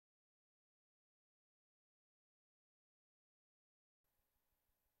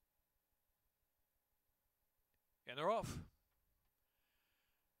And they're off.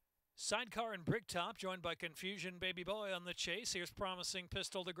 Sidecar and Bricktop, joined by Confusion Baby Boy on the chase. Here's Promising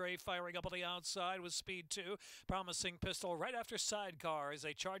Pistol to Gray, firing up on the outside with speed 2. Promising Pistol right after Sidecar as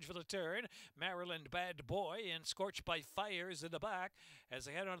they charge for the turn. Maryland Bad Boy and Scorched by Fires in the back as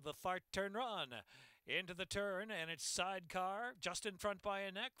they head onto the far turn run. Into the turn, and it's Sidecar just in front by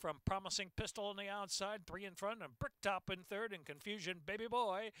a neck from Promising Pistol on the outside, 3 in front, and Bricktop in third, and Confusion Baby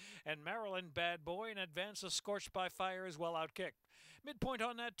Boy and Maryland Bad Boy in advance of Scorched by Fire is well outkicked. Midpoint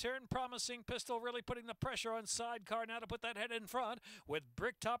on that turn, Promising Pistol really putting the pressure on Sidecar now to put that head in front, with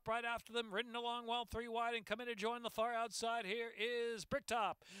Bricktop right after them, ridden along well 3 wide, and coming to join the far outside here is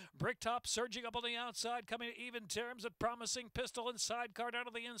Bricktop. Bricktop surging up on the outside, coming to even terms at Promising Pistol and Sidecar down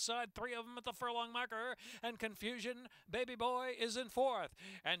to the inside, 3 of them at the furlong marker, and Confusion Baby Boy is in 4th.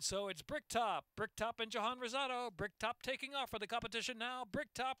 And so it's Bricktop and Johan Rosado. Bricktop taking off for the competition now.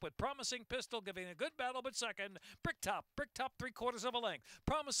 Bricktop with Promising Pistol giving a good battle, but second. Bricktop 3/4 of a length.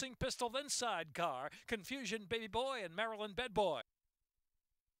 Promising Pistol, then Sidecar. Confusion Baby Boy and Maryland Bad Boy.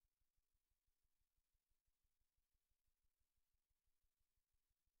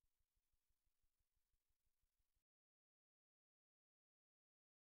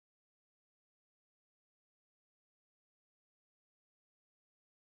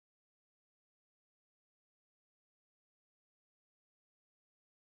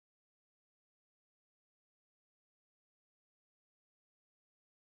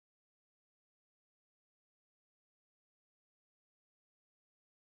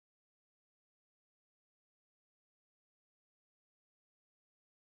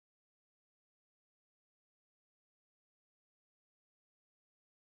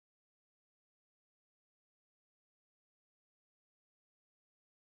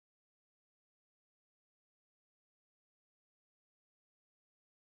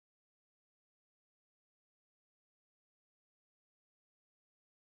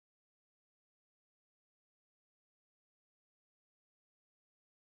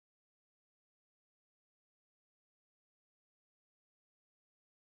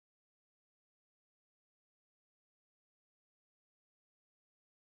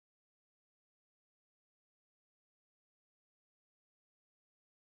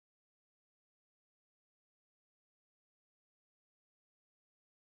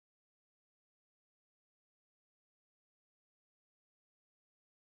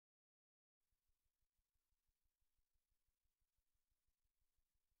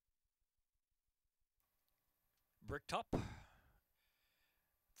 Bricktop.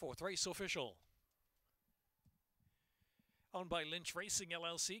 4th race official. Owned by Lynch Racing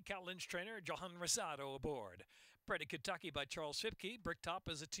LLC, Cal Lynch trainer Johan Rosado aboard. Bred in Kentucky by Charles Fipke. Bricktop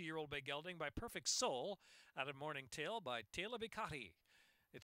is a 2-year-old bay gelding by Perfect Soul out of Morning Tail by Taylor Bicatti.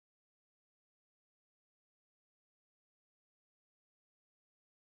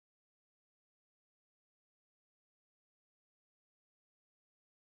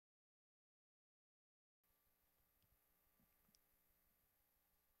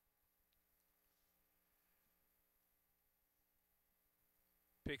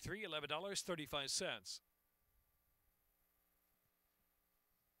 Pick 3, $11.35.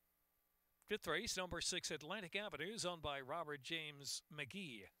 5th race, number 6, Atlantic Avenues, owned by Robert James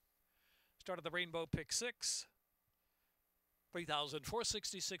McGee. Started the Rainbow Pick 6.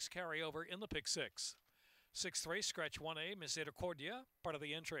 3,466 carryover in the Pick 6. 6th race, Scratch 1A, Misericordia, part of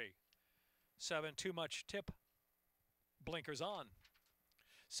the entry. 7, Too Much Tip, blinkers on.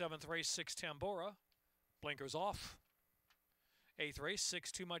 7th race, 6, Tambora, blinkers off. 8th race,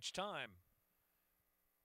 6, Too Much Time,